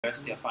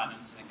University of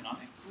Finance and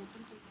Economics.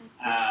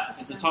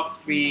 It's a top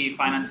 3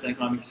 finance and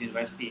economics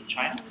university in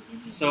China.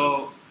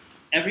 So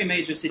every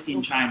major city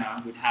in China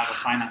would have a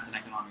finance and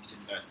economics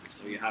university.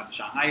 So you have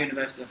Shanghai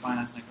University of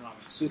Finance and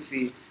Economics,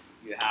 DUFE.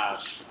 You have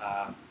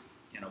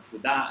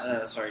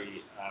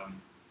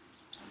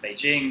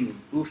Beijing,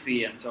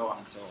 DUFE, and so on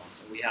and so on.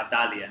 So we have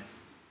Dalian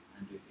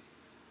and DUFE.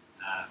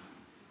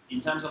 In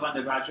terms of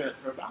undergraduate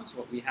programs,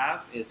 what we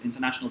have is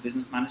International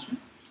Business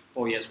Management,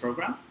 4 years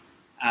program.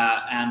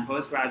 And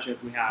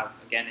postgraduate, we have,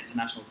 again,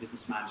 International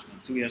Business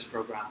Management, 2 years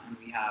program, and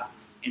we have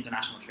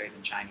International Trade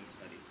and Chinese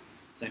Studies.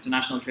 So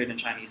International Trade and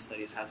Chinese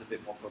Studies has a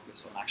bit more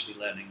focus on actually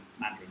learning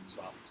Mandarin as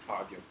well as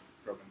part of your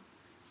program.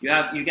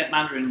 You get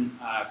Mandarin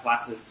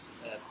classes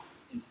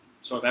in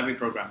sort of every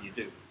program you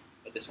do,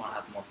 but this one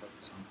has more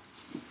focus on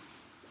that.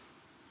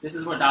 This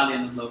is where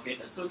Dalian is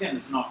located. So again,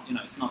 it's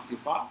not too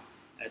far.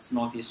 It's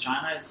northeast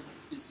China.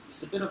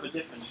 It's a bit of a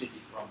different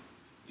city from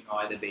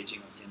either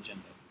Beijing or Tianjin.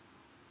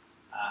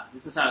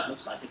 This is how it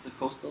looks like. It's a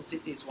coastal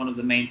city. It's one of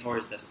the main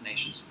tourist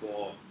destinations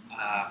for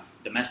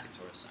domestic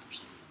tourists,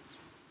 actually.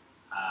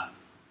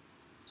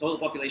 Total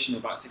population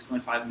of about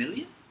 6.5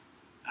 million.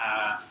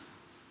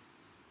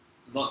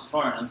 There's lots of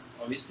foreigners,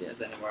 obviously,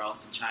 as anywhere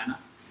else in China,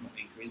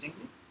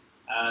 increasingly.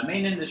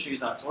 Main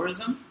industries are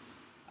tourism.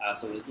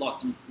 So there's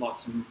lots of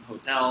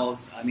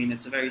hotels. I mean,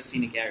 it's a very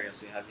scenic area.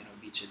 So you have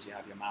beaches, you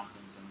have your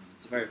mountains, and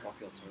it's a very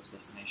popular tourist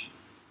destination.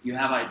 You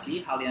have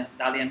IT.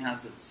 Dalian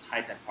has its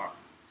high-tech park.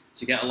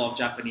 So you get a lot of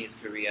Japanese,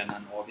 Korean,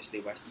 and obviously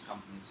Western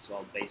companies as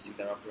well basing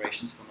their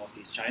operations from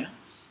Northeast China.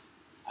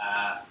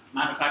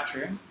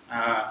 Manufacturing,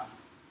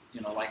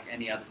 like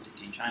any other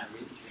city in China,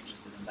 really, if you're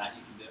interested in that,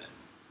 you can do it.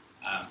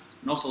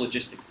 And also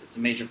logistics, it's a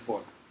major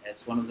port.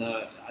 It's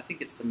I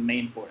think it's the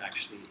main port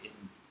actually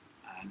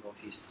in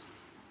Northeast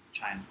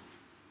China.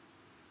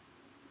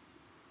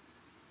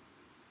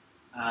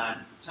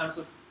 In terms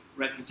of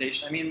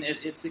reputation, I mean,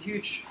 it's a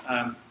huge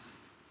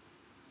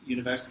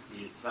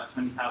university. It's about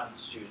 20,000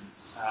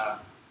 students.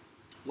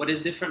 What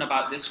is different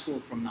about this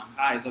school from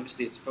Nankai is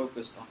obviously it's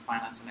focused on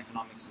finance and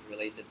economics and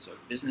related sort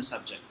of business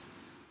subjects,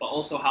 but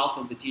also half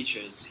of the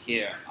teachers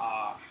here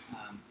are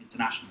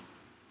international.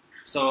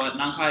 So at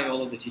Nankai,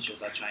 all of the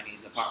teachers are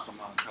Chinese, apart from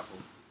a couple.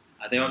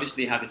 They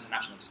obviously have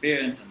international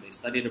experience and they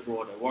studied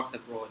abroad or worked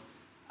abroad,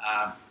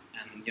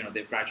 and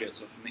they're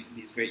graduates of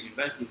these great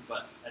universities.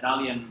 But at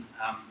Dalian,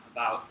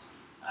 about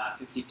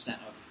 50%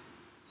 of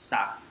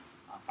staff,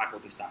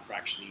 faculty staff, are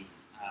actually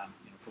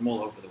from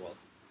all over the world.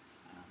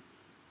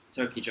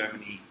 Turkey,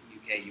 Germany,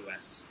 UK,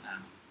 US,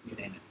 you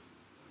name it.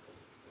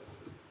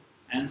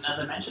 And as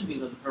I mentioned,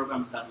 these are the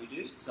programs that we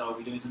do. So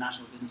we do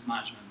International Business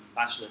Management,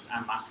 bachelor's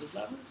and master's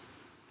levels,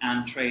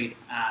 and trade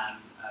and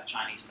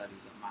Chinese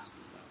studies at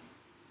master's level.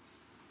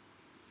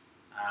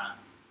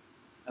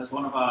 As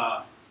one of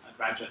our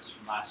graduates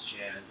from last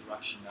year, as a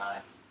Russian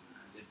guy,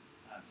 did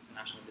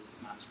International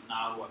Business Management,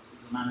 now works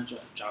as a manager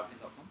at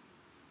Zhaopin.com.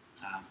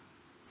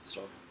 It's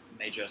sort of a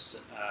major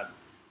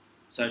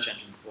search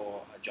engine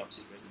for job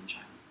seekers in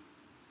China.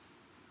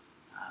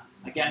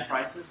 Again,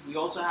 prices. We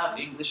also have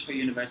English for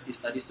university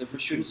studies. So for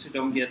students who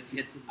don't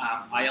hit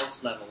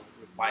IELTS level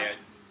required,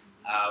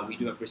 we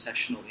do a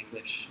processional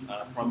English.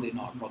 Probably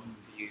not a problem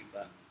for you,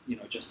 but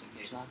just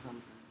in case.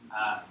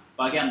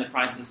 But again, the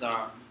prices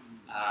are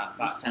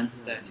about 10 to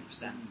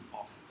 30%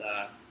 off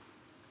the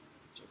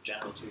sort of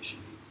general tuition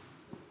fees.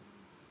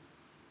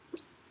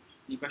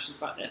 Any questions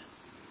about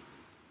this?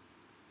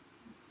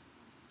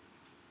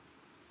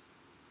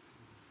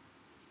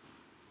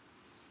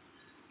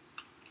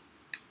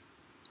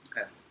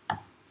 Okay.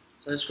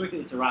 So just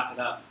quickly to wrap it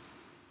up,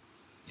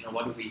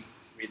 what do we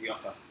really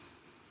offer?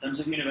 In terms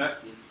of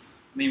universities,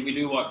 I mean, we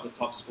do work with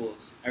top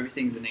schools.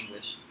 Everything's in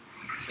English.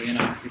 So,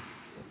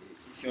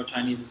 if your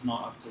Chinese is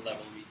not up to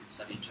level, you can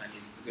study in Chinese.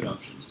 It's a good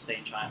option to stay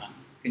in China,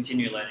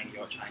 continue learning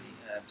your Chinese,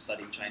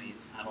 studying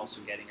Chinese, and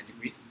also getting a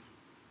degree.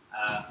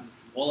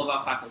 All of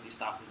our faculty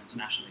staff is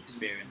internationally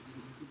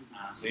experienced.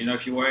 So,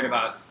 if you're worried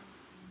about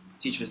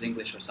teachers'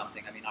 English or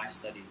something, I mean, I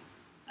studied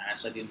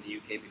in the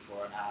UK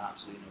before, and I have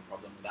absolutely no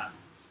problem with that.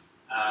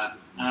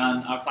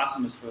 And our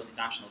classroom is fully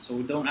international, so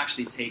we don't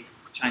actually take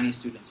Chinese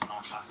students on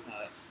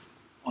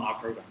our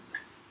programs.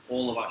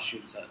 All of our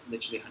students,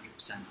 literally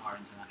 100%, are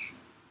international.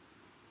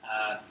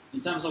 In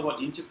terms of what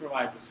INTU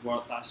provides is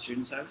world-class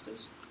student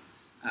services.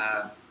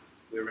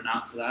 We're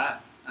renowned for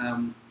that.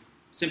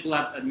 Simple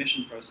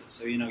admission process.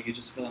 So you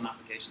just fill an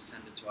application,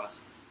 send it to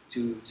us.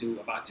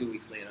 About 2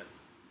 weeks later,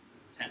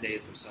 10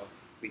 days or so,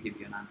 we give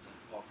you an answer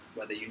of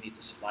whether you need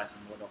to supply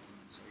some more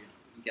documents or you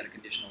get a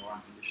conditional or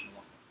unconditional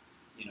offer.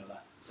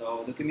 That.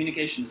 So the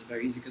communication is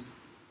very easy because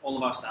all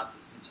of our staff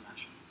is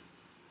international.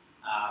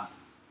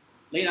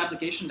 Late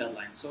application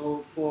deadline.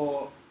 So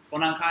for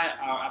Nankai,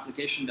 our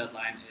application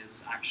deadline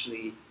is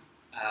actually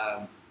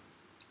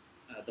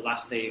the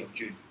last day of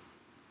June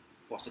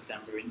for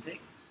September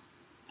intake.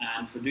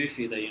 And for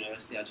DUFE, the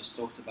university I just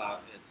talked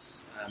about,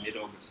 it's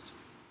mid-August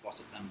for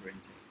September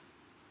intake.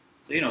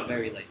 So,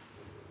 very late.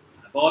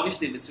 But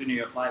obviously, the sooner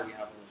you apply, we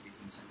have all of these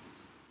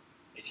incentives.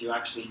 If you're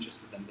actually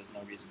interested, then there's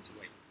no reason to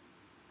wait.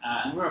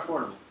 and we're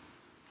affordable.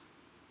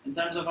 In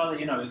terms of other,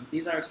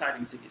 these are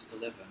exciting cities to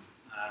live in.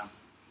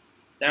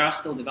 They are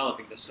still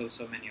developing. There's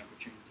so many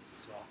opportunities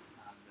as well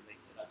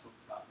related. I talked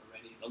about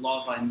already. A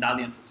lot of in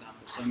Dalian, for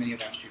example, so many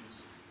of our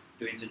students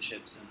do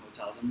internships in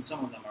hotels, and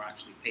some of them are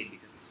actually paid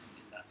because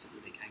in that city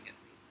they can get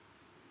paid.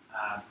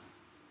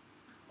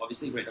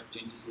 Obviously, great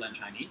opportunities to learn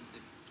Chinese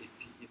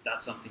if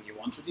that's something you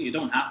want to do. You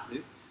don't have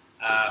to.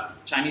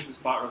 Chinese is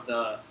part of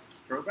the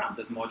program.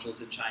 There's modules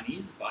in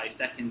Chinese. By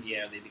second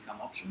year, they become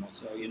optional.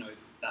 So if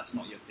that's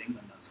not your thing,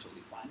 then that's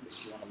totally fine. But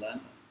if you want to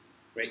learn,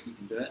 great, you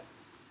can do it.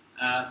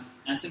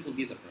 And simple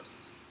visa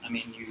process. I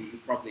mean, you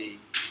probably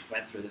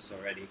went through this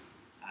already.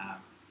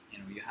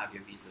 You have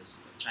your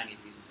visas. But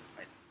Chinese visas are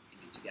quite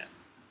easy to get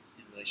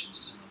in relation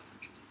to some other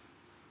countries.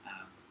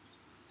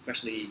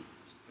 Especially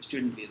for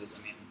student visas,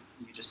 I mean,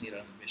 you just need an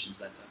admissions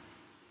letter.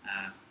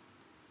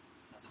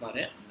 That's about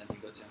it. And then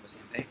you go to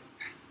embassy and pay.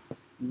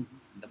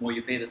 The more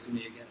you pay, the sooner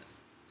you get it.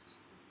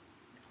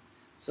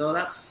 So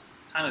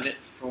that's kind of it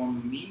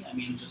from me. I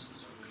mean, just to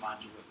sort of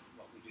remind you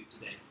what we do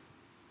today.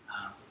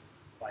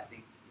 But I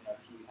think,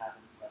 if you have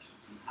any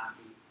questions, I'm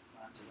happy to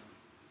answer them.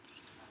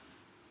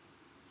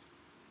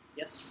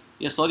 Yes?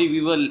 Yeah, sorry,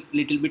 we were a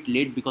little bit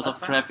late because That's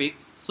of fine. traffic.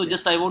 So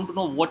just I want to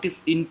know what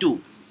is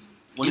Into.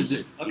 What is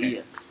this? Okay.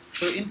 Yeah.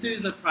 So Into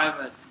is a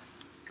private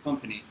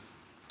company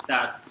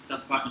that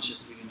does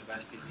partnerships with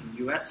universities in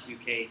US,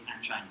 UK,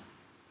 and China.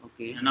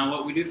 Okay. And now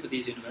what we do for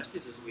these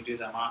universities is we do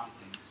their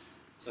marketing.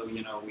 So,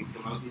 we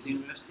promote these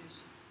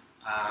universities.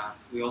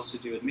 We also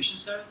do admission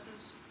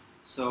services.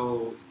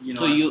 So,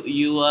 So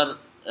you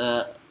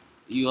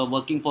are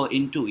working for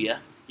Into, yeah?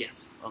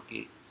 Yes.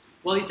 Okay.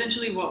 Well,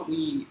 essentially what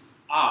we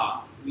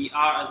are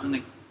as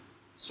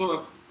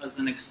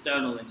an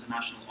external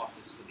international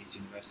office for these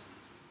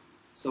universities.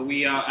 So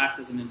we act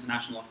as an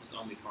international office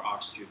only for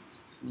our students.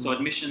 So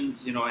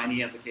admissions,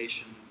 any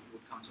application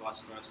would come to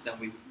us first, then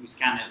we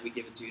scan it, we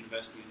give it to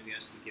university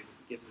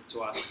gives it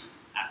to us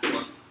at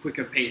a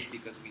quicker pace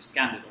because we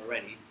scanned it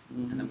already,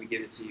 and then we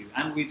give it to you.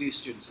 And we do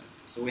student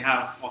services. So we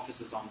have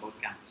offices on both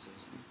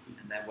campuses,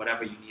 and then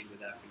whatever you need, we're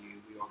there for you.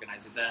 We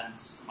organize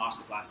events,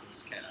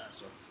 masterclasses,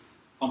 sort of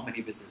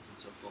company visits, and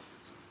so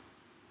forth.